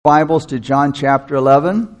Bibles to John chapter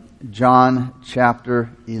 11. John chapter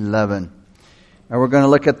 11. And we're going to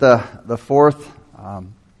look at the fourth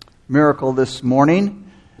miracle this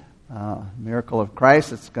morning. Miracle of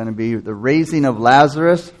Christ. It's going to be the raising of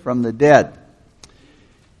Lazarus from the dead.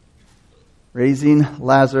 Raising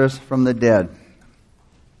Lazarus from the dead.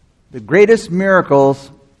 The greatest miracles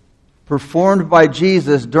performed by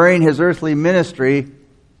Jesus during his earthly ministry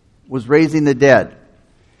was raising the dead.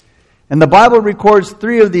 And the Bible records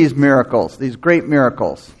three of these miracles, these great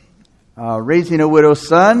miracles. Raising a widow's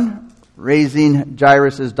son, raising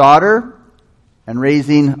Jairus' daughter, and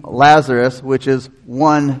raising Lazarus, which is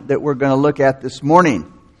one that we're going to look at this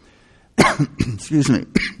morning. Excuse me.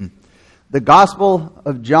 The Gospel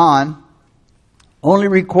of John only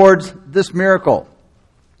records this miracle.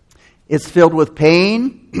 It's filled with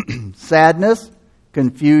pain, sadness,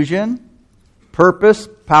 confusion, purpose,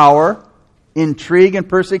 power, intrigue, and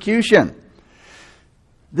persecution.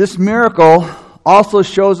 This miracle also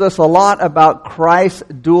shows us a lot about Christ's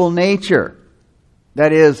dual nature,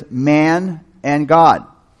 that is, man and God.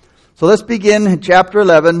 So let's begin chapter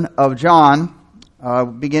 11 of John,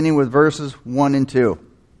 beginning with verses 1 and 2.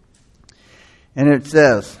 And it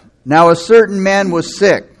says, "Now a certain man was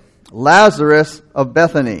sick, Lazarus of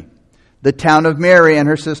Bethany, the town of Mary and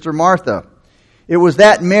her sister Martha. It was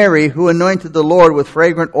that Mary who anointed the Lord with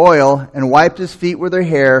fragrant oil and wiped his feet with her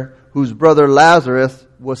hair, whose brother Lazarus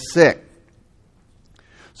was sick."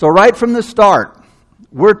 So right from the start,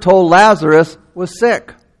 we're told Lazarus was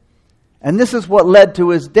sick. And this is what led to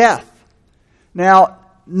his death. Now,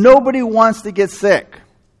 nobody wants to get sick.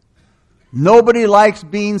 Nobody likes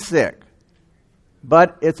being sick.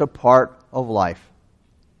 But it's a part of life.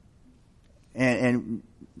 And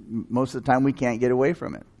most of the time we can't get away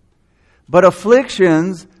from it. But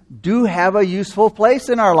afflictions do have a useful place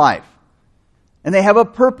in our life. And they have a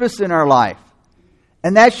purpose in our life.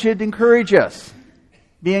 And that should encourage us.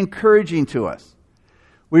 Be encouraging to us.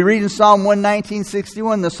 We read in Psalm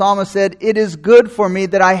 119:61, the psalmist said, "It is good for me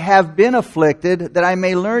that I have been afflicted, that I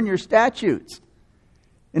may learn your statutes."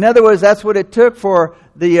 In other words, that's what it took for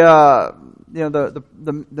the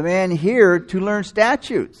man here to learn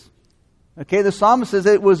statutes. Okay, the psalmist says,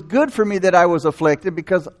 "It was good for me that I was afflicted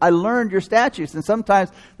because I learned your statutes." And sometimes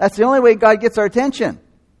that's the only way God gets our attention,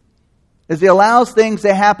 is He allows things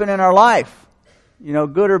to happen in our life,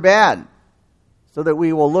 good or bad, so that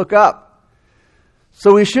we will look up.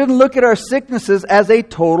 So we shouldn't look at our sicknesses as a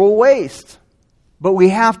total waste, but we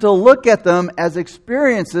have to look at them as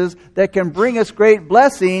experiences that can bring us great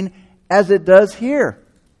blessing, as it does here.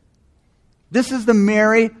 This is the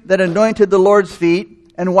Mary that anointed the Lord's feet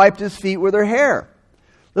and wiped his feet with her hair.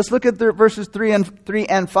 Let's look at verses 3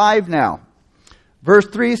 and 5 now. Verse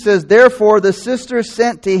 3 says, "Therefore the sisters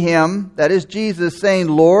sent to him," that is Jesus, saying,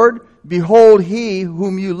 "Lord, behold, he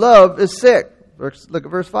whom you love is sick." Look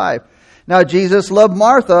at verse 5. "Now Jesus loved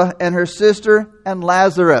Martha and her sister and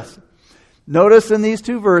Lazarus." Notice in these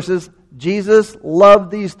two verses, Jesus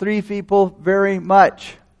loved these three people very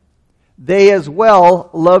much. They as well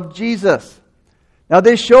loved Jesus. Now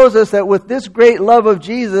this shows us that with this great love of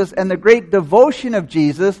Jesus and the great devotion of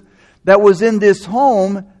Jesus that was in this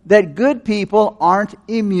home, that good people aren't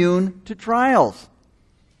immune to trials.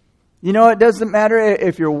 It doesn't matter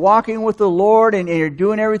if you're walking with the Lord and you're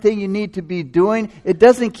doing everything you need to be doing. It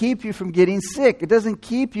doesn't keep you from getting sick. It doesn't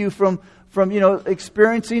keep you from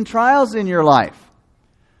experiencing trials in your life.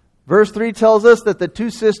 Verse 3 tells us that the two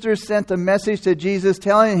sisters sent a message to Jesus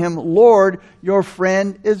telling him, "Lord, your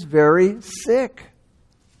friend is very sick."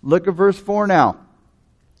 Look at verse 4 now.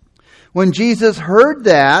 "When Jesus heard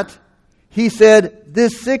that, he said,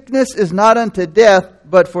 'This sickness is not unto death,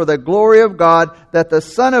 but for the glory of God, that the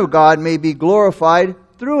Son of God may be glorified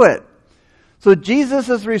through it.'" So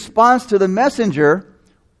Jesus' response to the messenger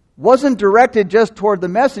wasn't directed just toward the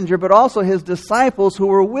messenger, but also his disciples who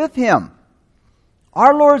were with him.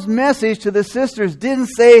 Our Lord's message to the sisters didn't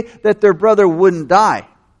say that their brother wouldn't die.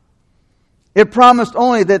 It promised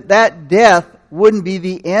only that death wouldn't be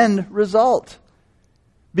the end result,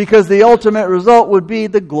 because the ultimate result would be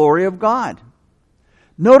the glory of God.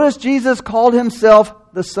 Notice Jesus called himself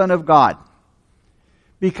the Son of God,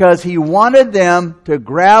 because he wanted them to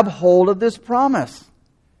grab hold of this promise.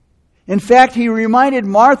 In fact, he reminded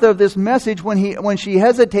Martha of this message when she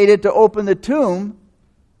hesitated to open the tomb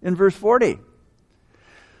in verse 40.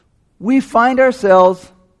 We find ourselves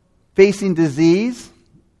facing disease.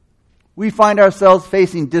 We find ourselves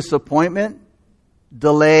facing disappointment,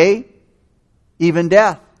 delay, even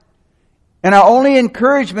death. And our only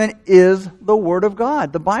encouragement is the Word of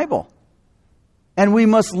God, the Bible. And we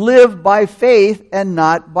must live by faith and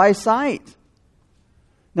not by sight.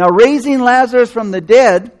 Now, raising Lazarus from the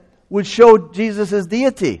dead would show Jesus'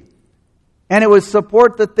 deity. And it would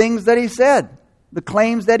support the things that he said, the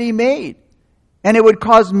claims that he made. And it would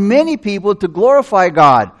cause many people to glorify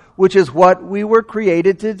God, which is what we were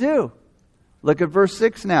created to do. Look at verse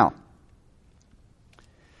 6 now.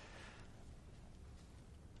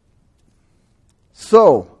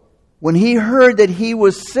 So, when he heard that he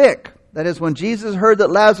was sick, that is, when Jesus heard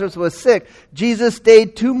that Lazarus was sick, Jesus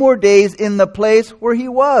stayed 2 more days in the place where he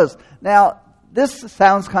was. Now, this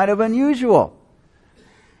sounds kind of unusual.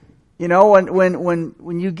 You know,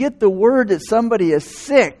 when you get the word that somebody is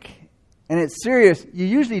sick and it's serious, you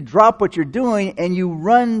usually drop what you're doing and you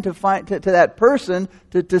run to that person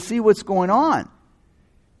to see what's going on.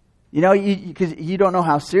 You know, because you don't know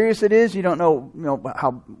how serious it is, you don't know,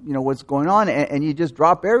 how what's going on, and you just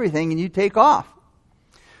drop everything and you take off.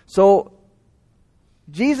 So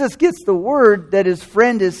Jesus gets the word that his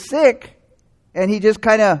friend is sick, and he just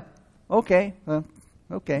kind of, okay,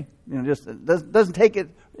 just doesn't take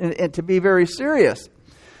it to be very serious.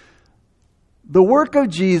 The work of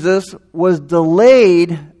Jesus was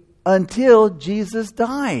delayed until Jesus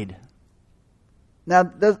died. Now,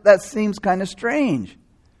 that seems kind of strange.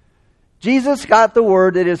 Jesus got the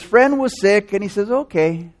word that his friend was sick, and he says,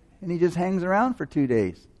 okay, and he just hangs around for 2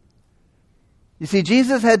 days. You see,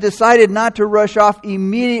 Jesus had decided not to rush off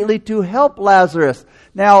immediately to help Lazarus.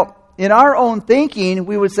 Now, in our own thinking,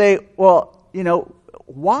 we would say, well,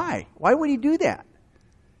 why? Why would he do that?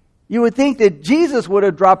 You would think that Jesus would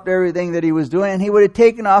have dropped everything that he was doing and he would have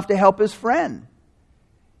taken off to help his friend.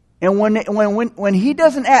 And when he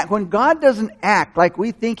doesn't act, when God doesn't act like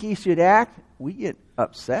we think he should act, we get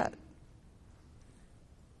upset.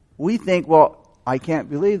 We think, well, I can't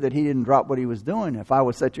believe that he didn't drop what he was doing if I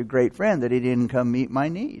was such a great friend that he didn't come meet my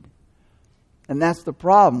need. And that's the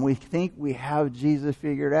problem. We think we have Jesus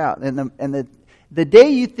figured out. And the day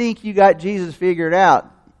you think you got Jesus figured out,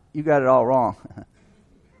 you got it all wrong.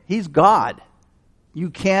 He's God. You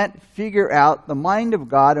can't figure out the mind of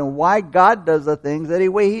God and why God does the things that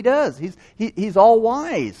way he does. He's all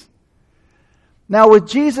wise. Now, with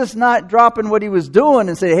Jesus not dropping what he was doing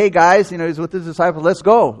and say, hey guys, he's with his disciples, let's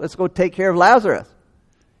go take care of Lazarus.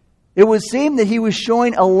 It would seem that he was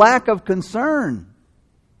showing a lack of concern.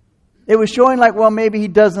 It was showing like, well, maybe he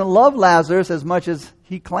doesn't love Lazarus as much as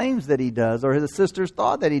he claims that he does, or his sisters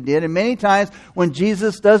thought that he did. And many times when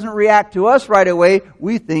Jesus doesn't react to us right away,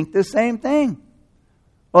 we think the same thing.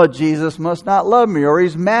 Well, Jesus must not love me, or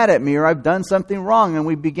he's mad at me, or I've done something wrong. And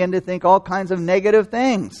we begin to think all kinds of negative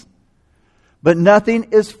things. But nothing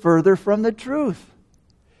is further from the truth.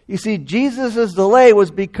 You see, Jesus' delay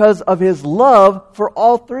was because of his love for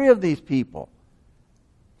all 3 of these people.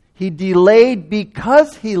 He delayed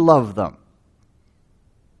because he loved them.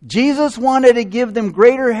 Jesus wanted to give them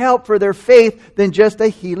greater help for their faith than just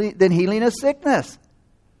healing a sickness.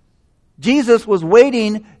 Jesus was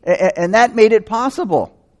waiting, and that made it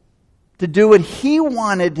possible to do what he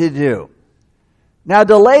wanted to do. Now,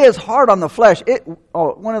 delay is hard on the flesh.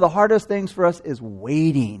 One of the hardest things for us is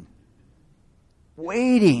waiting.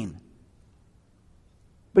 Waiting.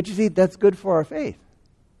 But you see, that's good for our faith.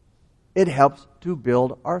 It helps to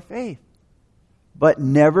build our faith. But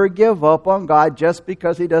never give up on God just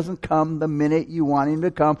because he doesn't come the minute you want him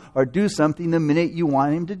to come, or do something the minute you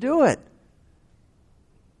want him to do it.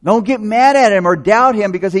 Don't get mad at him or doubt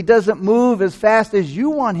him because he doesn't move as fast as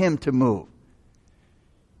you want him to move.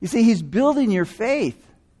 You see, he's building your faith.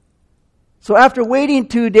 So after waiting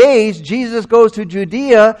 2 days, Jesus goes to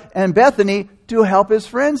Judea and Bethany to help his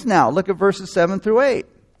friends now. Look at verses 7 through 8.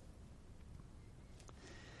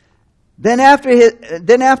 Then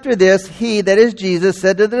after this, he, that is Jesus,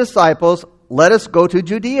 said to the disciples, let us go to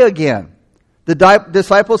Judea again. The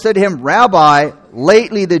disciples said to him, Rabbi,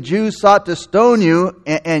 lately the Jews sought to stone you,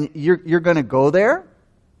 and you're going to go there?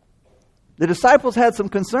 The disciples had some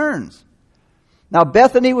concerns. Now,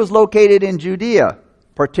 Bethany was located in Judea,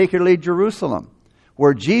 particularly Jerusalem,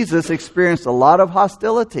 where Jesus experienced a lot of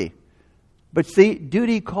hostility. But see,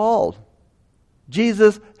 duty called.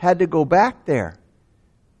 Jesus had to go back there.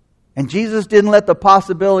 And Jesus didn't let the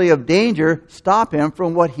possibility of danger stop him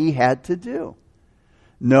from what he had to do.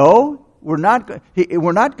 No, we're not going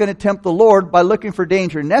to tempt the Lord by looking for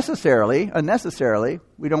danger unnecessarily.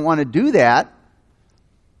 We don't want to do that.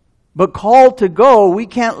 But called to go, we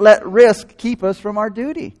can't let risk keep us from our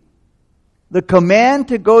duty. The command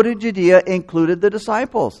to go to Judea included the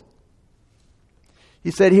disciples.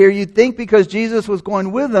 He said here, you'd think because Jesus was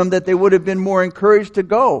going with them that they would have been more encouraged to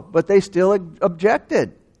go, but they still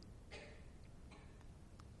objected.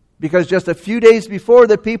 Because just a few days before,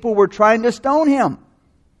 the people were trying to stone him.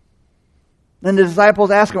 Then the disciples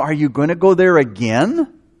asked him, are you going to go there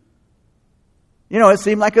again? It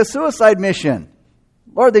seemed like a suicide mission.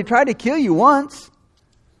 Lord, they tried to kill you once.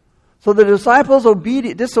 So the disciples'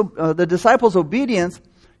 obedience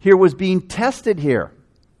here was being tested here.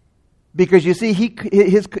 Because you see,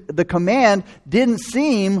 the command didn't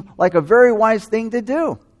seem like a very wise thing to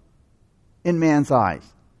do in man's eyes.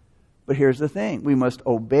 But here's the thing. We must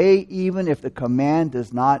obey even if the command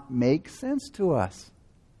does not make sense to us.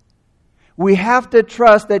 We have to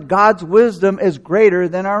trust that God's wisdom is greater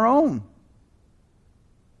than our own.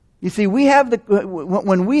 You see, when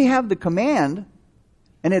we have the command,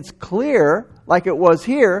 and it's clear, like it was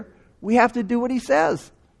here, we have to do what He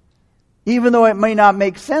says, even though it may not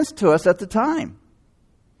make sense to us at the time.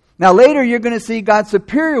 Now later you're going to see God's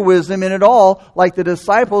superior wisdom in it all, like the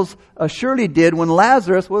disciples surely did when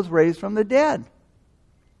Lazarus was raised from the dead.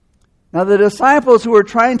 Now the disciples who were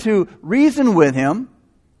trying to reason with Him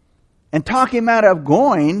and talk Him out of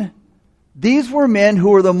going, these were men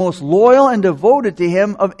who were the most loyal and devoted to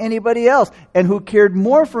Him of anybody else, and who cared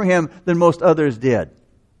more for Him than most others did.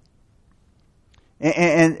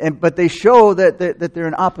 But they show that they're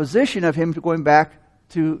in opposition of Him to going back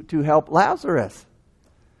to help Lazarus,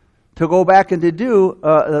 to go back and to do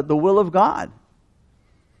the will of God.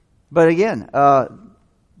 But again,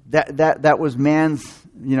 that was man's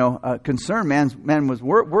concern. Man was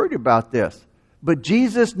worried about this. But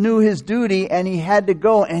Jesus knew His duty, and He had to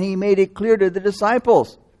go, and He made it clear to the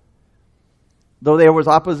disciples, though there was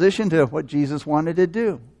opposition to what Jesus wanted to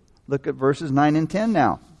do. Look at verses 9 and 10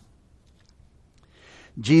 now.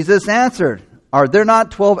 Jesus answered, "Are there not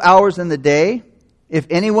 12 hours in the day? If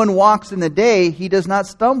anyone walks in the day, he does not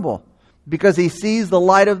stumble, because he sees the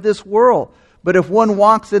light of this world. But if one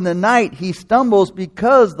walks in the night, he stumbles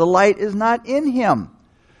because the light is not in him."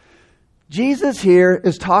 Jesus here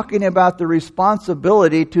is talking about the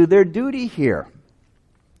responsibility to their duty here.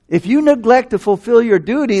 If you neglect to fulfill your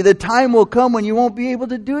duty, the time will come when you won't be able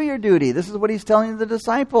to do your duty. This is what He's telling the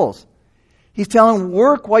disciples. He's telling them,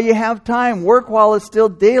 work while you have time. Work while it's still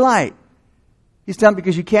daylight. He's telling them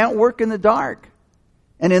because you can't work in the dark.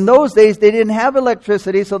 And in those days, they didn't have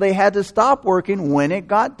electricity, so they had to stop working when it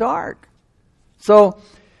got dark. So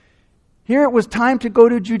here it was time to go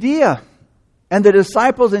to Judea. And the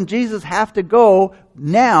disciples and Jesus have to go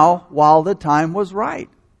now while the time was right.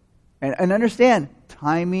 And understand,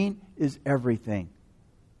 timing is everything.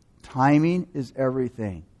 Timing is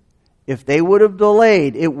everything. If they would have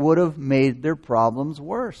delayed, it would have made their problems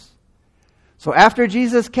worse. So after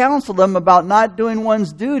Jesus counseled them about not doing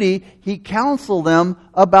one's duty, He counseled them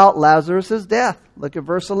about Lazarus' death. Look at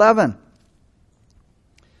verse 11.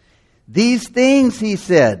 "These things He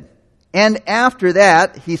said, and after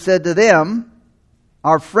that He said to them,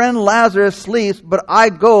 'Our friend Lazarus sleeps, but I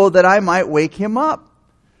go that I might wake him up.'"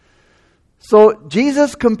 So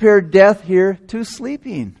Jesus compared death here to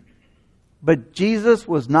sleeping. But Jesus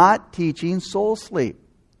was not teaching soul sleep,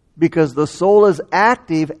 because the soul is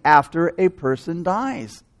active after a person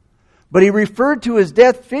dies. But He referred to His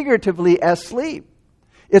death figuratively as sleep.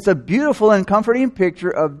 It's a beautiful and comforting picture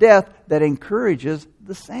of death that encourages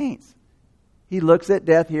the saints. He looks at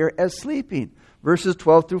death here as sleeping. Verses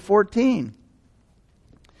 12 through 14.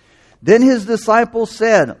 "Then His disciples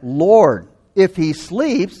said, 'Lord, if he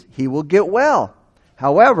sleeps, he will get well.'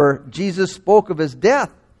 However, Jesus spoke of His death.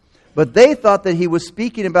 But they thought that He was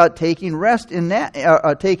speaking about taking rest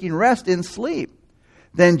in sleep.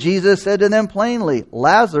 Then Jesus said to them plainly,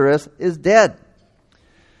 'Lazarus is dead.'"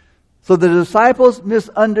 So the disciples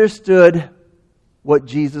misunderstood what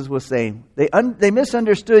Jesus was saying. They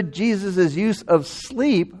misunderstood Jesus' use of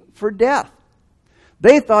sleep for death.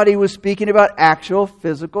 They thought He was speaking about actual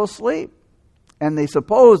physical sleep. And they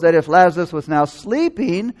supposed that if Lazarus was now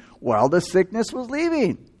sleeping, well, the sickness was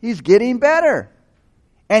leaving. He's getting better.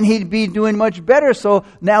 And he'd be doing much better, so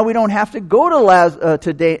now we don't have to go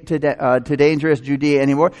to dangerous Judea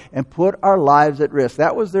anymore and put our lives at risk.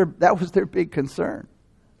 That was their big concern.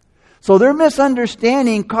 So their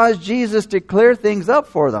misunderstanding caused Jesus to clear things up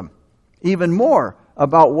for them even more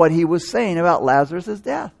about what He was saying about Lazarus'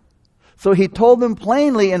 death. So He told them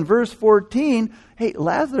plainly in verse 14, hey,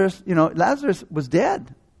 Lazarus was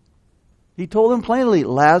dead. He told them plainly,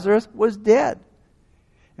 Lazarus was dead.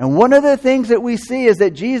 And one of the things that we see is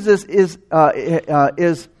that Jesus is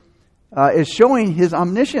showing His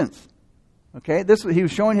omniscience. Okay, He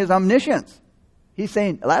was showing His omniscience. He's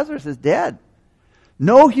saying Lazarus is dead.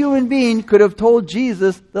 No human being could have told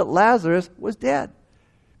Jesus that Lazarus was dead,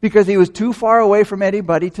 because He was too far away from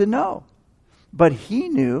anybody to know. But He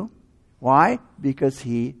knew. Why? Because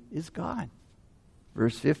He is God.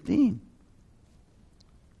 Verse 15.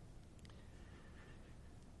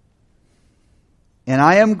 And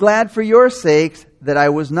I am glad for your sakes that I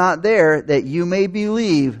was not there, that you may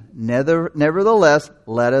believe. Nevertheless,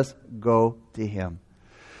 let us go to him.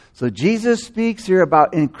 So Jesus speaks here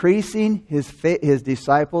about increasing his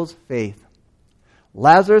disciples' faith.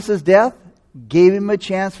 Lazarus' death gave him a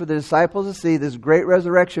chance for the disciples to see this great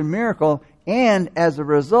resurrection miracle, and as a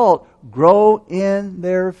result, grow in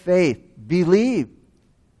their faith. Believe.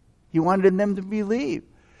 He wanted them to believe.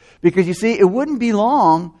 Because you see, it wouldn't be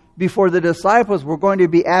long before the disciples were going to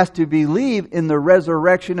be asked to believe in the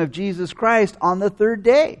resurrection of Jesus Christ on the third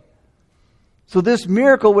day. So this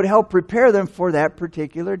miracle would help prepare them for that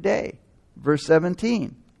particular day. Verse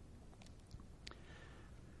 17.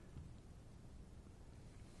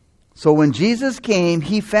 So when Jesus came,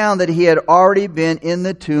 he found that he had already been in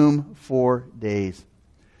the tomb 4 days.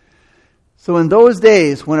 So in those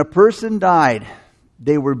days, when a person died,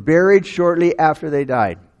 they were buried shortly after they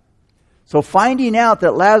died. So finding out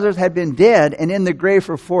that Lazarus had been dead and in the grave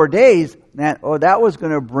for 4 days, that was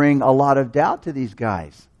going to bring a lot of doubt to these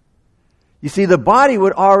guys. You see, the body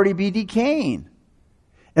would already be decaying.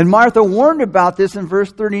 And Martha warned about this in verse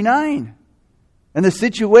 39. And the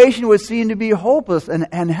situation would seem to be hopeless.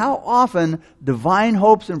 And how often divine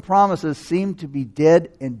hopes and promises seem to be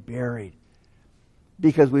dead and buried.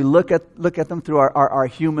 Because we look at them through our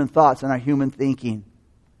human thoughts and our human thinking.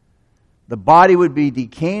 The body would be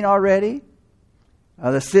decaying already.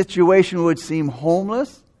 The situation would seem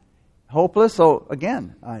hopeless. So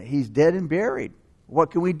again, he's dead and buried.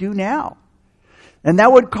 What can we do now? And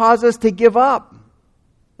that would cause us to give up.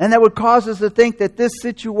 And that would cause us to think that this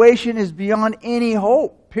situation is beyond any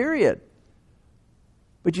hope, period.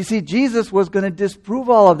 But you see, Jesus was going to disprove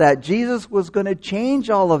all of that. Jesus was going to change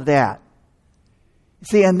all of that. You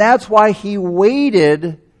see, and that's why he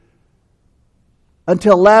waited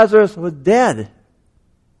until Lazarus was dead.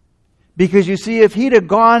 Because you see, if he'd have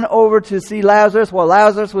gone over to see Lazarus while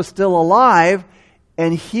Lazarus was still alive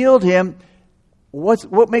and healed him,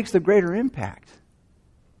 what makes the greater impact?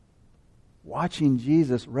 Watching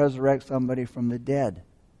Jesus resurrect somebody from the dead.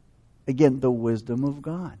 Again, the wisdom of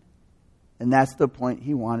God. And that's the point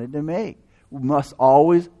he wanted to make. We must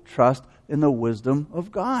always trust in the wisdom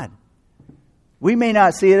of God. We may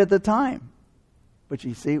not see it at the time. But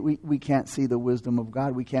you see, we can't see the wisdom of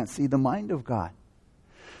God. We can't see the mind of God.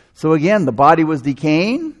 So again, the body was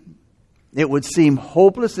decaying. It would seem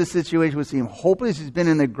hopeless. The situation would seem hopeless. He's been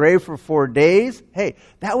in the grave for 4 days. Hey,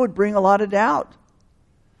 that would bring a lot of doubt.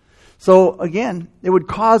 So again, it would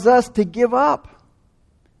cause us to give up.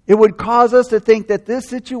 It would cause us to think that this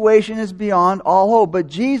situation is beyond all hope. But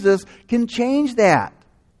Jesus can change that.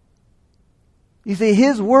 You see,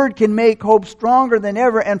 his word can make hope stronger than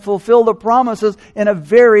ever and fulfill the promises in a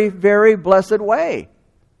very, very blessed way.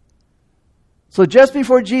 So just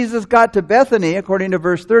before Jesus got to Bethany, according to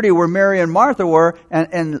verse 30, where Mary and Martha were,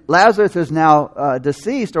 and Lazarus is now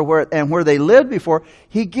deceased, where they lived before,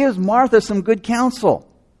 he gives Martha some good counsel.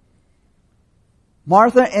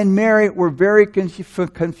 Martha and Mary were very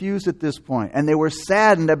confused at this point, and they were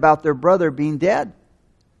saddened about their brother being dead.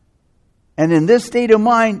 And in this state of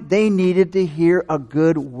mind, they needed to hear a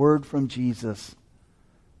good word from Jesus.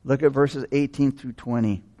 Look at verses 18 through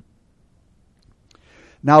 20.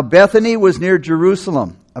 Now Bethany was near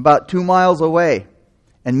Jerusalem, about 2 miles away.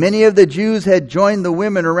 And many of the Jews had joined the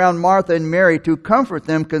women around Martha and Mary to comfort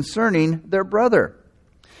them concerning their brother.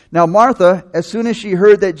 Now Martha, as soon as she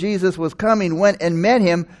heard that Jesus was coming, went and met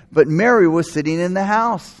him, but Mary was sitting in the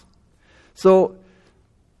house. So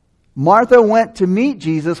Martha went to meet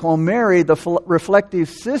Jesus while Mary, the reflective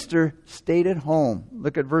sister, stayed at home.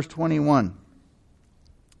 Look at verse 21.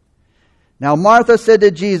 Now Martha said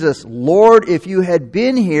to Jesus, Lord, if you had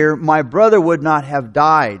been here, my brother would not have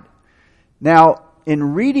died. Now,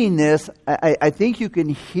 in reading this, I think you can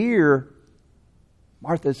hear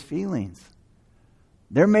Martha's feelings.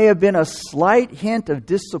 There may have been a slight hint of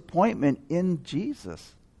disappointment in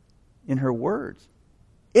Jesus, in her words.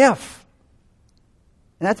 If.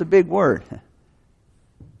 And that's a big word.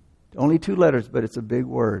 Only 2 letters, but it's a big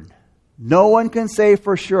word. No one can say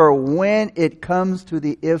for sure when it comes to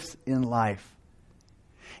the ifs in life.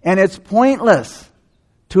 And it's pointless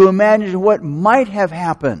to imagine what might have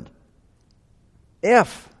happened.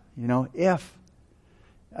 If.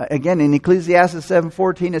 Again, in Ecclesiastes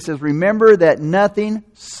 7:14, it says, remember that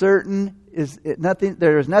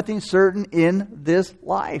there is nothing certain in this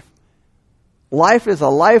life. Life is a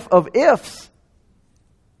life of ifs.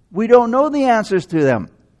 We don't know the answers to them.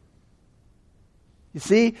 You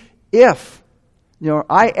see, if,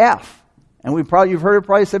 IF, and you've heard it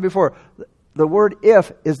probably said before, the word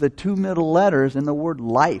if is the 2 middle letters in the word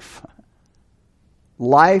life.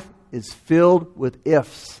 Life is filled with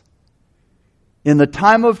ifs. In the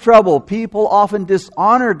time of trouble, people often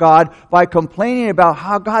dishonor God by complaining about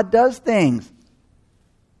how God does things.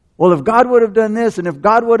 Well, if God would have done this and if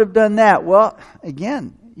God would have done that, well,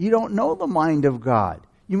 again, you don't know the mind of God.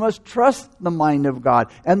 You must trust the mind of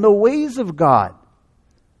God and the ways of God.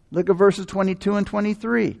 Look at verses 22 and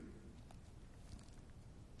 23.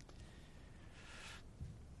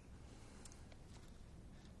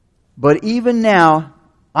 But even now,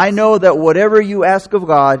 I know that whatever you ask of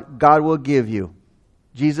God, God will give you.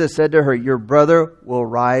 Jesus said to her, your brother will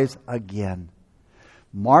rise again.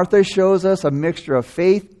 Martha shows us a mixture of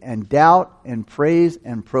faith and doubt and praise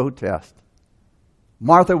and protest.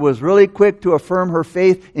 Martha was really quick to affirm her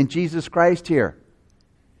faith in Jesus Christ here.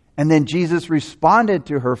 And then Jesus responded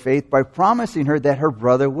to her faith by promising her that her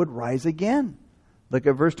brother would rise again. Look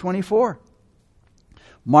at verse 24.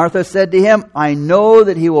 Martha said to him, I know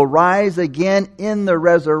that he will rise again in the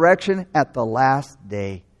resurrection at the last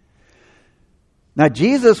day. Now,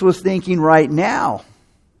 Jesus was thinking right now.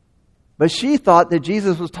 But she thought that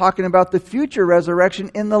Jesus was talking about the future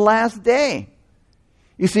resurrection in the last day.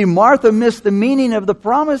 You see, Martha missed the meaning of the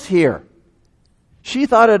promise here. She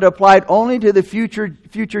thought it applied only to the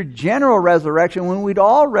future general resurrection when we'd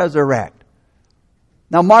all resurrect.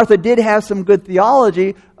 Now, Martha did have some good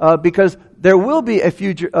theology because there will be a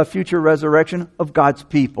future resurrection of God's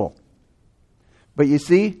people. But you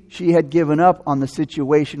see, she had given up on the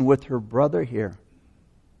situation with her brother here.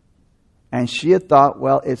 And she had thought,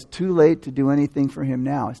 well, it's too late to do anything for him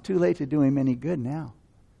now. It's too late to do him any good now.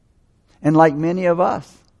 And like many of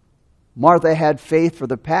us, Martha had faith for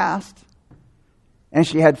the past, and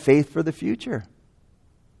she had faith for the future.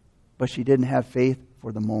 But she didn't have faith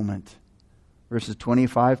for the moment. Verses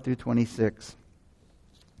 25 through 26.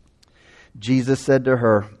 Jesus said to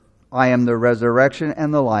her, I am the resurrection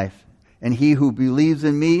and the life. And he who believes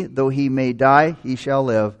in me, though he may die, he shall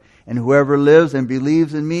live. And whoever lives and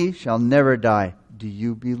believes in me shall never die. Do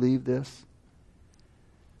you believe this?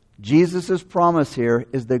 Jesus' promise here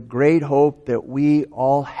is the great hope that we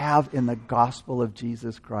all have in the gospel of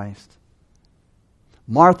Jesus Christ.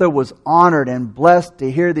 Martha was honored and blessed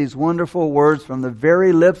to hear these wonderful words from the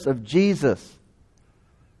very lips of Jesus.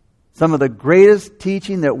 Some of the greatest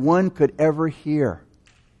teaching that one could ever hear.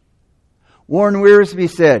 Warren Wiersbe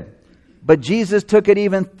said, but Jesus took it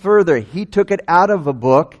even further. He took it out of a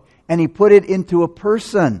book and he put it into a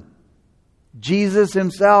person. Jesus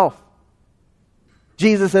himself.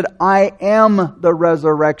 Jesus said, I am the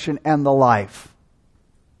resurrection and the life.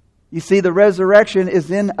 You see, the resurrection is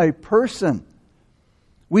in a person.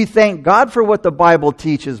 We thank God for what the Bible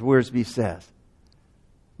teaches, Wiersbe says.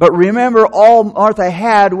 But remember, all Martha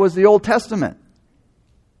had was the Old Testament.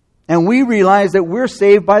 And we realize that we're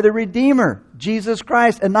saved by the Redeemer, Jesus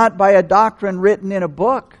Christ, and not by a doctrine written in a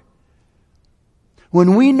book.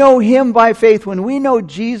 When we know Him by faith, when we know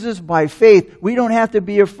Jesus by faith, we don't have to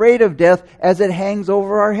be afraid of death as it hangs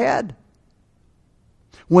over our head.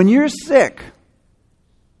 When you're sick,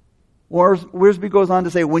 or Wiersbe goes on to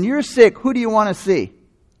say, when you're sick, who do you want to see?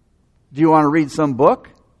 Do you want to read some book?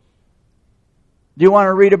 Do you want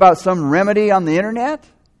to read about some remedy on the internet?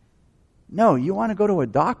 No, you want to go to a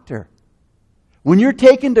doctor. When you're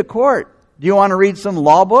taken to court, do you want to read some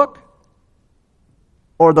law book?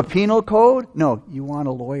 Or the penal code? No, you want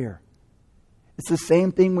a lawyer. It's the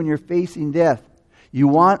same thing when you're facing death. You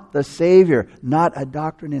want the Savior, not a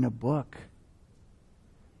doctrine in a book.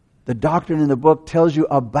 The doctrine in the book tells you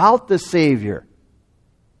about the Savior.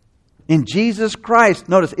 In Jesus Christ,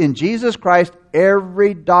 notice, in Jesus Christ,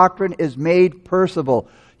 every doctrine is made personable.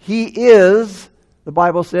 He is, the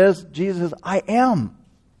Bible says, Jesus says, I am.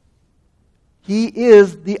 He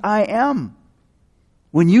is the I am.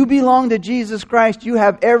 When you belong to Jesus Christ, you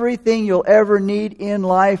have everything you'll ever need in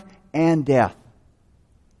life and death.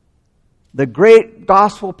 The great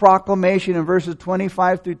gospel proclamation in verses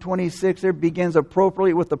 25 through 26 there begins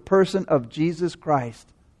appropriately with the person of Jesus Christ.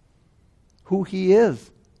 Who He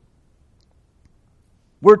is.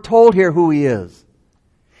 We're told here who He is.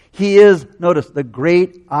 He is, notice, the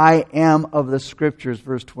great I am of the Scriptures,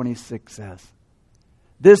 verse 26 says.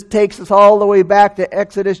 This takes us all the way back to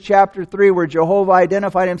Exodus chapter 3, where Jehovah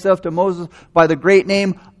identified Himself to Moses by the great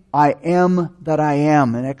name, I am that I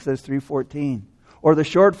am, in Exodus 3:14. Or the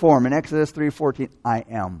short form in Exodus 3:14, I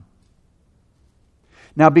am.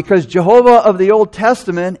 Now, because Jehovah of the Old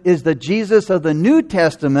Testament is the Jesus of the New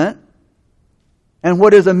Testament, and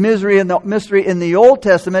what is a mystery in the Old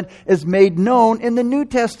Testament is made known in the New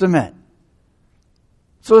Testament.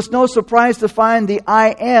 So it's no surprise to find the I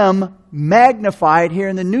am magnified here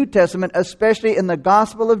in the New Testament, especially in the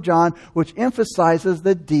Gospel of John, which emphasizes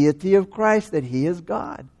the deity of Christ, that He is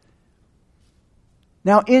God.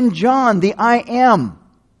 Now in John, the I am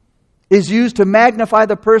is used to magnify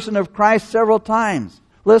the person of Christ several times.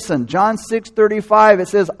 Listen, John 6:35, it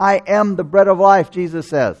says, I am the bread of life, Jesus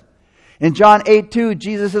says. In John 8:2,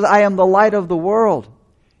 Jesus says, I am the light of the world.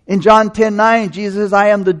 In John 10:9, Jesus says, I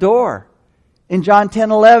am the door. In John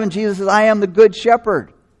 10:11, Jesus says, I am the good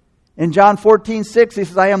shepherd. In John 14:6, he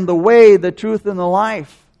says, I am the way, the truth, and the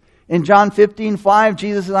life. In John 15:5,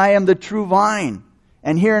 Jesus says, I am the true vine.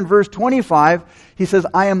 And here in verse 25, he says,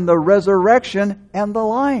 I am the resurrection and the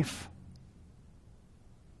life.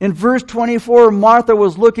 In verse 24, Martha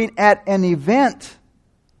was looking at an event,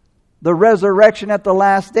 the resurrection at the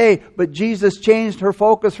last day. But Jesus changed her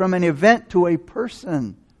focus from an event to a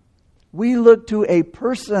person. We look to a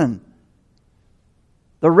person.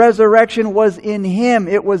 The resurrection was in Him.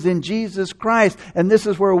 It was in Jesus Christ. And this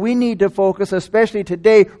is where we need to focus, especially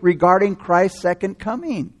today, regarding Christ's second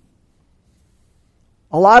coming.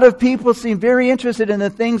 A lot of people seem very interested in the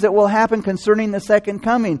things that will happen concerning the second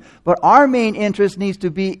coming. But our main interest needs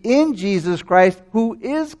to be in Jesus Christ, who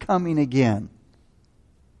is coming again.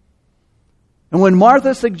 And when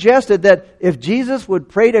Martha suggested that if Jesus would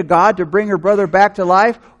pray to God to bring her brother back to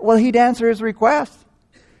life, well, He'd answer his request.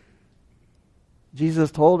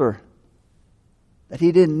 Jesus told her that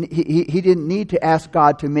he didn't need to ask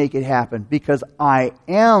God to make it happen, because I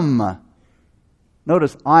am.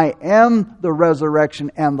 Notice, I am the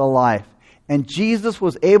resurrection and the life. And Jesus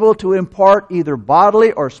was able to impart either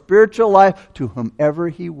bodily or spiritual life to whomever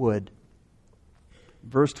He would.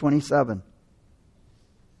 Verse 27.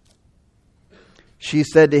 She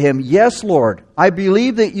said to Him, Yes, Lord, I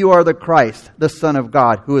believe that You are the Christ, the Son of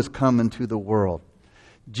God, who has come into the world.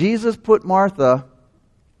 Jesus put Martha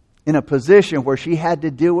in a position where she had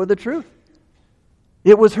to deal with the truth.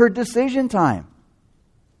 It was her decision time.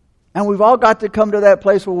 And we've all got to come to that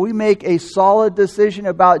place where we make a solid decision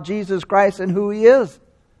about Jesus Christ and who He is.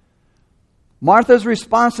 Martha's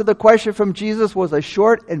response to the question from Jesus was a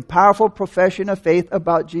short and powerful profession of faith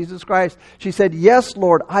about Jesus Christ. She said, Yes,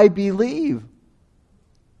 Lord, I believe.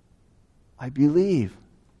 I believe.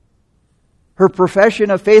 Her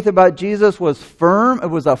profession of faith about Jesus was firm. It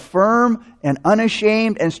was a firm and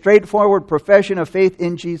unashamed and straightforward profession of faith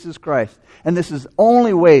in Jesus Christ. And this is the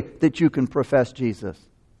only way that you can profess Jesus.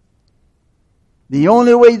 The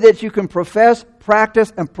only way that you can profess,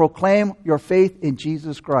 practice, and proclaim your faith in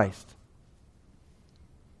Jesus Christ.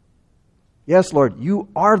 Yes, Lord, You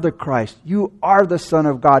are the Christ. You are the Son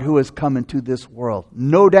of God who has come into this world.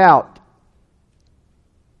 No doubt.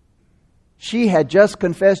 She had just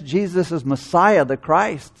confessed Jesus as Messiah, the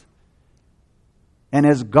Christ. And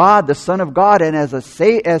as God, the Son of God, and as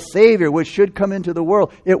Savior, which should come into the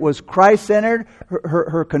world. It was Christ-centered.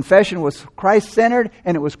 Her confession was Christ-centered,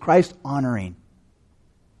 and it was Christ-honoring.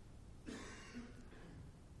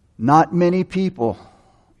 Not many people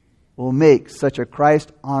will make such a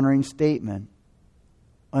Christ-honoring statement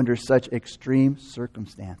under such extreme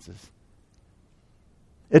circumstances.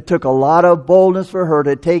 It took a lot of boldness for her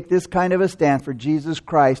to take this kind of a stand for Jesus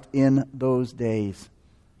Christ in those days.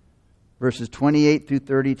 Verses 28 through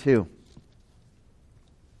 32.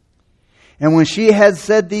 And when she had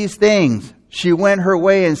said these things, she went her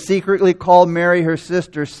way and secretly called Mary her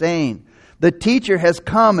sister, saying, The teacher has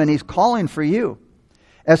come and he's calling for you.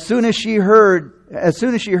 As soon as she heard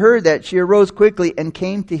that, she arose quickly and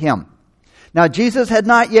came to him. Now Jesus had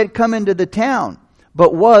not yet come into the town,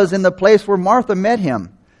 but was in the place where Martha met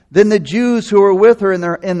him. Then the Jews who were with her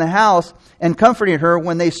in the house and comforting her,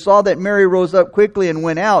 when they saw that Mary rose up quickly and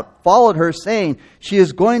went out, followed her, saying, She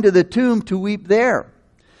is going to the tomb to weep there.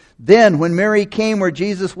 Then when Mary came where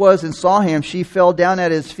Jesus was and saw him, she fell down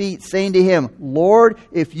at his feet, saying to him, Lord,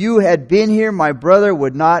 if you had been here, my brother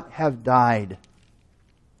would not have died.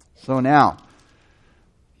 So now,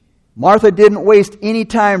 Martha didn't waste any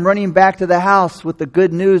time running back to the house with the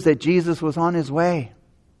good news that Jesus was on His way.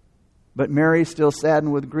 But Mary, still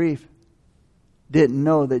saddened with grief, didn't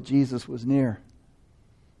know that Jesus was near.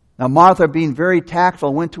 Now Martha, being very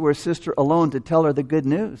tactful, went to her sister alone to tell her the good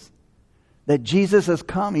news. That Jesus has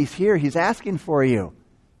come, He's here, He's asking for you.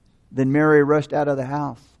 Then Mary rushed out of the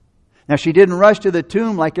house. Now she didn't rush to the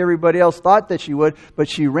tomb like everybody else thought that she would, but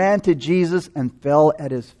she ran to Jesus and fell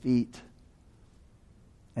at His feet.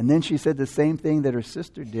 And then she said the same thing that her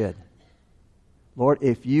sister did. Lord,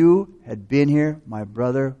 if you had been here, my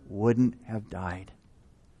brother wouldn't have died.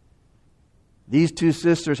 These two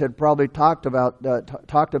sisters had probably talked about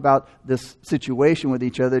this situation with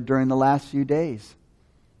each other during the last few days.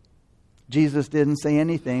 Jesus didn't say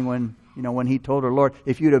anything when He told her, Lord,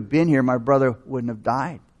 if you'd have been here, my brother wouldn't have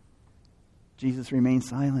died. Jesus remained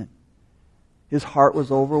silent. His heart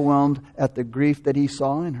was overwhelmed at the grief that he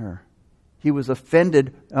saw in her. He was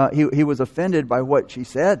offended. He was offended by what she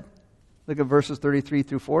said. Look at verses 33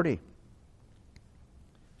 through 40.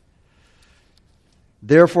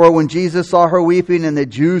 Therefore, when Jesus saw her weeping, and the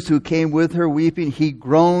Jews who came with her weeping, he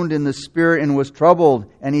groaned in the spirit and was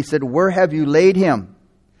troubled. And he said, Where have you laid him?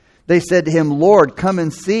 They said to him, Lord, come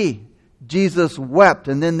and see. Jesus wept.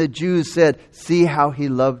 And then the Jews said, See how he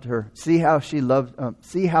loved her. See how he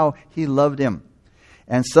loved him.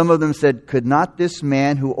 And some of them said, Could not this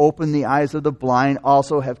man who opened the eyes of the blind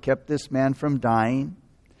also have kept this man from dying?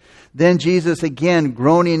 Then Jesus, again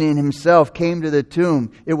groaning in himself, came to the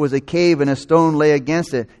tomb. It was a cave, and a stone lay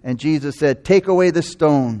against it. And Jesus said, Take away the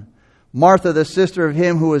stone. Martha, the sister of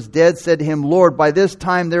him who was dead, said to him, Lord, by this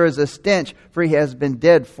time there is a stench, for he has been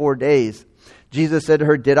dead 4 days. Jesus said to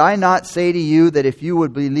her, Did I not say to you that if you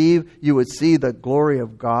would believe, you would see the glory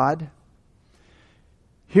of God?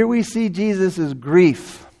 Here we see Jesus'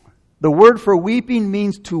 grief. The word for weeping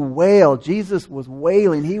means to wail. Jesus was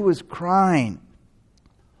wailing. He was crying.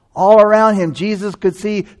 All around him, Jesus could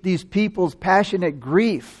see these people's passionate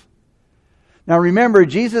grief. Now remember,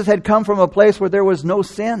 Jesus had come from a place where there was no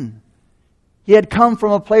sin. He had come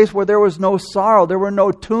from a place where there was no sorrow. There were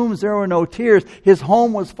no tombs. There were no tears. His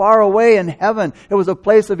home was far away in heaven. It was a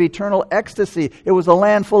place of eternal ecstasy. It was a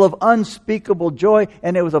land full of unspeakable joy,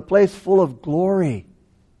 and it was a place full of glory.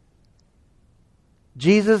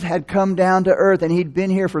 Jesus had come down to earth, and he'd been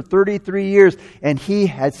here for 33 years, and he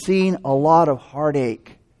had seen a lot of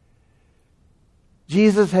heartache.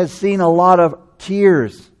 Jesus has seen a lot of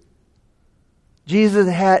tears. Jesus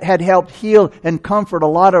had helped heal and comfort a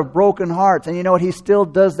lot of broken hearts. And you know what? He still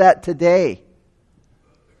does that today.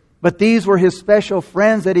 But these were his special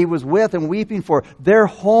friends that he was with and weeping for. Their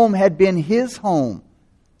home had been his home.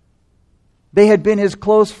 They had been his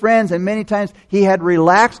close friends, and many times he had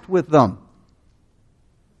relaxed with them.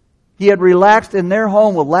 He had relaxed in their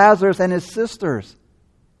home with Lazarus and his sisters.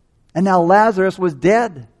 And now Lazarus was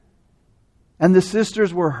dead. And the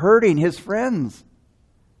sisters were hurting, his friends.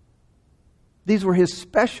 These were his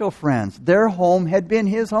special friends. Their home had been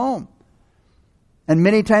his home. And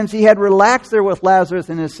many times he had relaxed there with Lazarus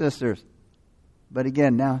and his sisters. But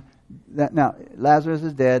again, now Lazarus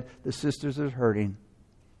is dead. The sisters are hurting.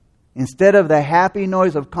 Instead of the happy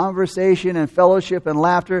noise of conversation and fellowship and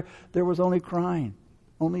laughter, there was only crying,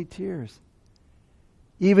 only tears.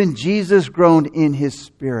 Even Jesus groaned in his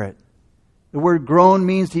spirit. The word groan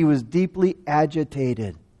means he was deeply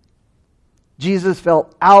agitated. Jesus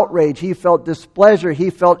felt outrage. He felt displeasure. He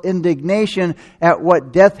felt indignation at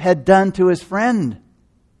what death had done to his friend.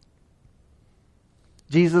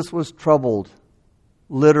 Jesus was troubled,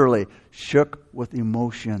 literally shook with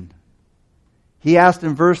emotion. He asked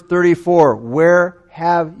in verse 34, Where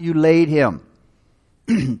have you laid him?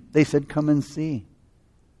 They said, Come and see.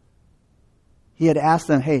 He had asked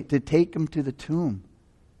them, to take him to the tomb,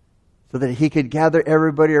 so that he could gather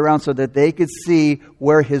everybody around so that they could see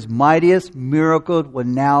where his mightiest miracle would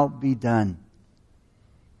now be done.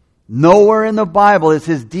 Nowhere in the Bible is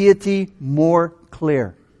his deity more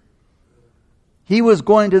clear. He was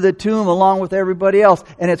going to the tomb along with everybody else,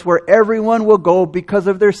 and it's where everyone will go because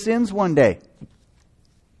of their sins one day.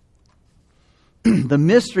 The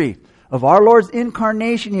mystery of our Lord's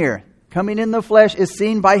incarnation here, coming in the flesh, is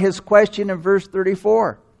seen by his question in verse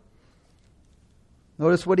 34.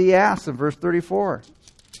 Notice what he asked in verse 34.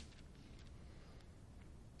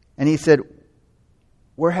 And he said,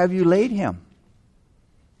 Where have you laid him?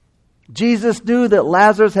 Jesus knew that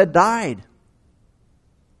Lazarus had died.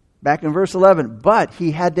 Back in verse 11. But he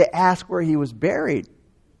had to ask where he was buried.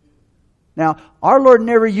 Now, our Lord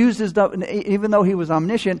never used his, even though he was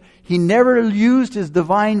omniscient, he never used his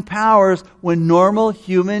divine powers when normal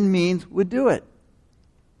human means would do it.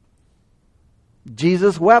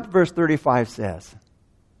 Jesus wept, verse 35 says.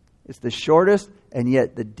 It's the shortest and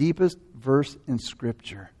yet the deepest verse in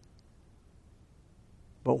Scripture.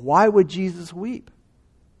 But why would Jesus weep?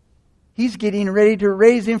 He's getting ready to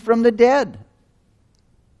raise him from the dead.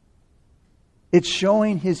 It's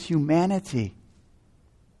showing his humanity.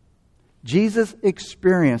 Jesus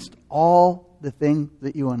experienced all the things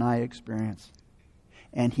that you and I experience.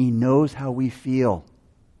 And he knows how we feel.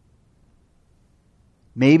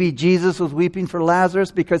 Maybe Jesus was weeping for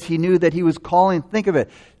Lazarus because he knew that he was calling. Think of it.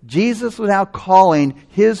 Jesus was now calling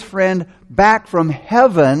his friend back from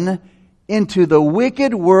heaven into the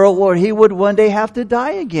wicked world where he would one day have to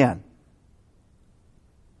die again.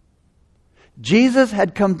 Jesus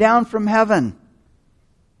had come down from heaven.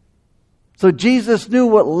 So Jesus knew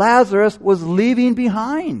what Lazarus was leaving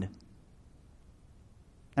behind.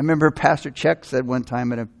 I remember Pastor Check said one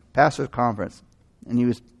time at a pastor's conference, and he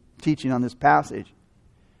was teaching on this passage.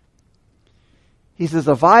 He says,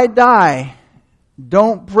 if I die,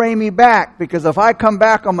 don't pray me back, because if I come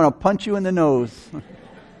back, I'm going to punch you in the nose.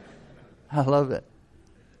 I love it.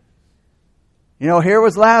 You know, here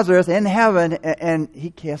was Lazarus in heaven, and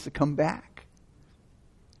he has to come back.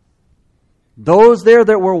 Those there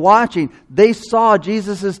that were watching, they saw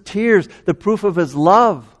Jesus' tears, the proof of his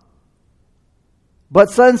love.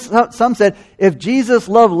 But some said, if Jesus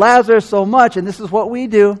loved Lazarus so much, and this is what we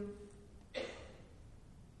do,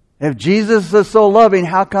 if Jesus is so loving,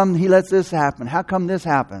 how come he lets this happen? How come this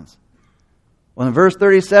happens? Well, in verse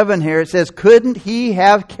 37 here, it says, couldn't he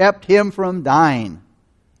have kept him from dying?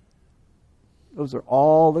 Those are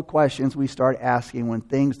all the questions we start asking when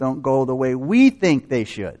things don't go the way we think they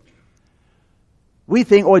should. We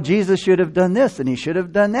think, oh, Jesus should have done this, and he should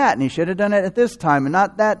have done that, and he should have done it at this time, and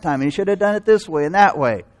not that time, and he should have done it this way and that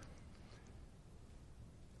way.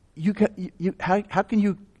 How can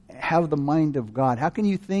you have the mind of God? How can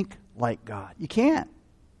you think like God? You can't.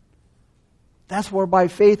 That's where by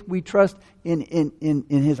faith we trust in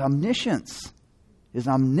his omniscience, his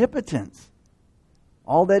omnipotence,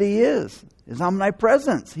 all that he is, his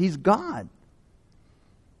omnipresence. He's God.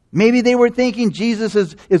 Maybe they were thinking Jesus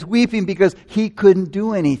is weeping because he couldn't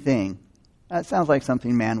do anything. That sounds like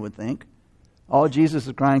something man would think. Oh, Jesus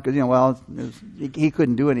is crying because, he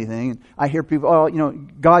couldn't do anything. I hear people,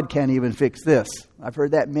 God can't even fix this. I've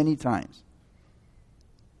heard that many times.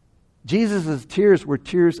 Jesus' tears were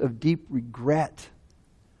tears of deep regret.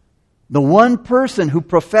 The one person who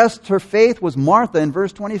professed her faith was Martha in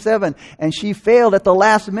verse 27, and she failed at the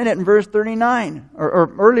last minute in verse 39,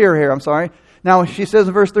 or earlier here, I'm sorry. Now, she says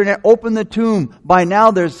in verse 39, open the tomb. By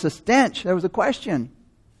now there's a stench. There was a question.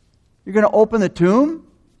 You're going to open the tomb?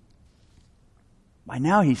 By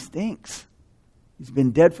now he stinks. He's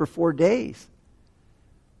been dead for 4 days.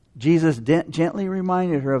 Jesus gently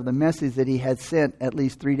reminded her of the message that he had sent at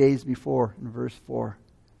least 3 days before in verse 4.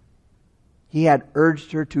 He had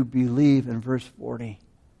urged her to believe in verse 40.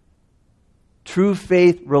 True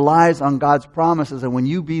faith relies on God's promises, and when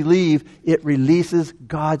you believe, it releases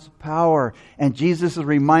God's power. And Jesus'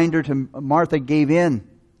 reminder to Martha gave in.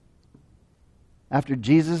 After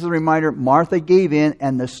Jesus' reminder, Martha gave in,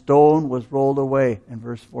 and the stone was rolled away in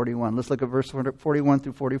verse 41. Let's look at verse 41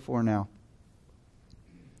 through 44 now.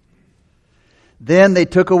 Then they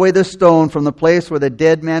took away the stone from the place where the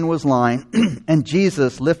dead man was lying, and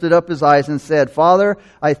Jesus lifted up his eyes and said, Father,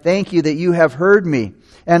 I thank you that you have heard me.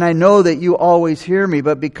 And I know that you always hear me,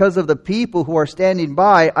 but because of the people who are standing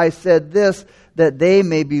by, I said this, that they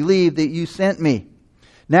may believe that you sent me.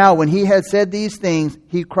 Now, when he had said these things,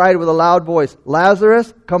 he cried with a loud voice,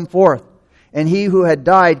 Lazarus, come forth. And he who had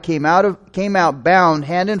died came out bound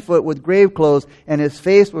hand and foot with grave clothes, and his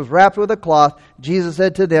face was wrapped with a cloth. Jesus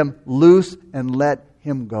said to them, loose and let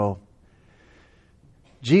him go.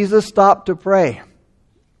 Jesus stopped to pray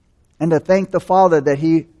and to thank the Father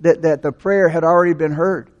that the prayer had already been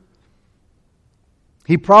heard.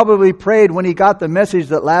 He probably prayed when he got the message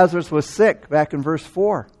that Lazarus was sick back in verse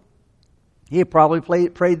 4. He probably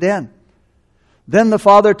prayed then. Then the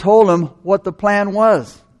Father told him what the plan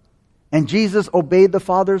was. And Jesus obeyed the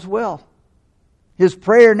Father's will. His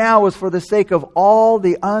prayer now was for the sake of all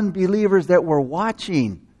the unbelievers that were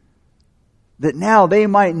watching. That now they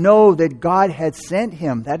might know that God had sent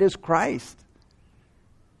him. That is Christ.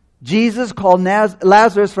 Jesus called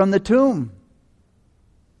Lazarus from the tomb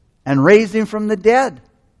and raised him from the dead.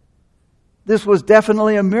 This was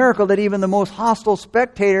definitely a miracle that even the most hostile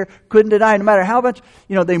spectator couldn't deny. No matter how much,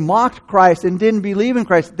 they mocked Christ and didn't believe in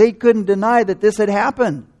Christ, they couldn't deny that this had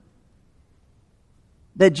happened.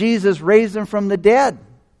 That Jesus raised him from the dead.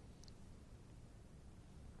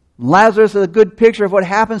 Lazarus is a good picture of what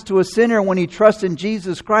happens to a sinner when he trusts in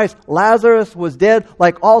Jesus Christ. Lazarus was dead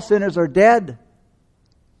like all sinners are dead.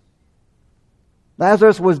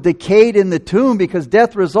 Lazarus was decayed in the tomb because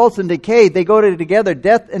death results in decay. They go together.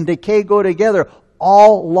 Death and decay go together.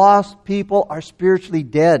 All lost people are spiritually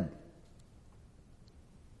dead.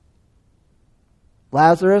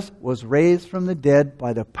 Lazarus was raised from the dead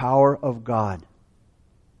by the power of God.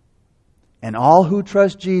 And all who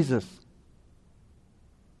trust Jesus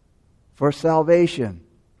for salvation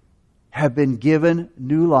have been given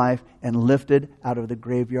new life and lifted out of the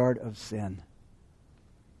graveyard of sin.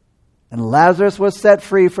 And Lazarus was set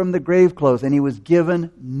free from the grave clothes, and he was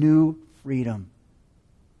given new freedom.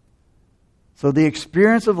 So the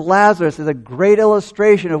experience of Lazarus is a great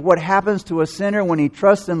illustration of what happens to a sinner when he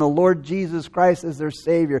trusts in the Lord Jesus Christ as their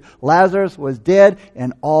Savior. Lazarus was dead,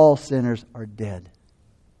 and all sinners are dead.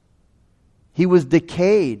 He was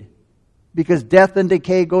decayed because death and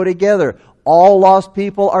decay go together. All lost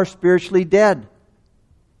people are spiritually dead.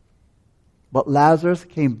 But Lazarus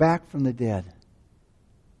came back from the dead.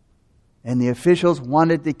 And the officials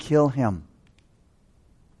wanted to kill him.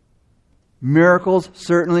 Miracles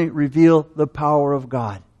certainly reveal the power of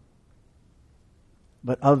God.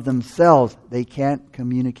 But of themselves, they can't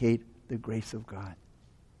communicate the grace of God.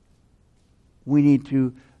 We need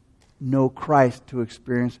to know Christ to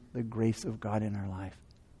experience the grace of God in our life.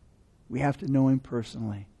 We have to know Him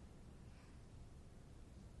personally.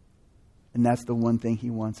 And that's the one thing He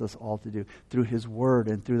wants us all to do. Through His Word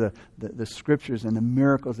and through the Scriptures and the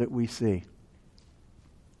miracles that we see,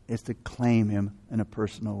 is to claim Him in a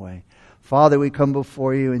personal way. Father, we come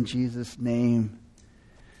before You in Jesus' name.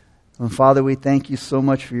 And Father, we thank You so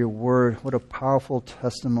much for Your Word. What a powerful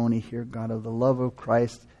testimony here, God, of the love of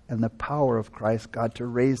Christ and the power of Christ, God, to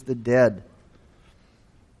raise the dead.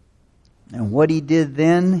 And what He did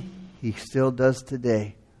then, He still does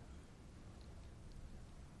today.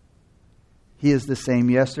 He is the same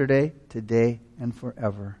yesterday, today, and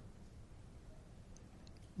forever.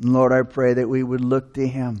 And Lord, I pray that we would look to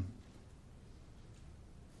Him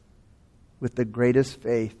with the greatest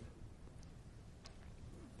faith,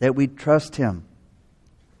 that we trust Him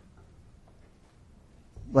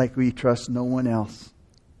like we trust no one else.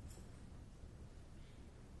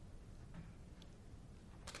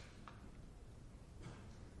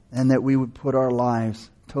 And that we would put our lives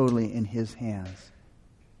totally in His hands.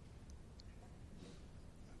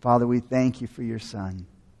 Father, we thank You for Your Son.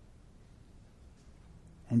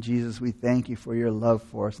 And Jesus, we thank You for Your love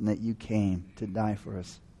for us and that You came to die for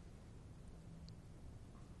us.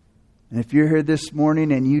 And if you're here this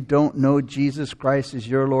morning and you don't know Jesus Christ as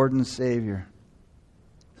your Lord and Savior,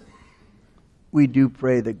 we do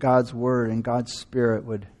pray that God's Word and God's Spirit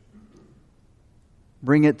would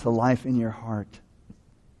bring it to life in your heart.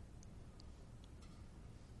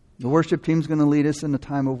 The worship team's going to lead us in a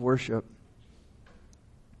time of worship.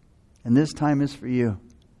 And this time is for you.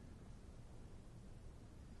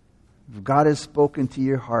 If God has spoken to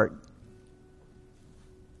your heart,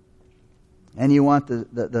 and you want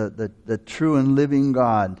the true and living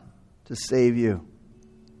God to save you,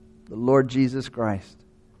 the Lord Jesus Christ,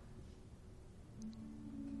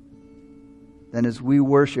 then as we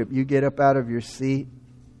worship, you get up out of your seat,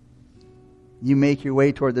 you make your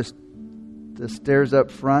way toward the stairs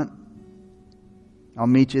up front. I'll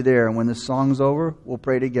meet you there. And when the song's over, we'll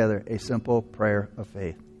pray together a simple prayer of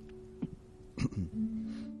faith.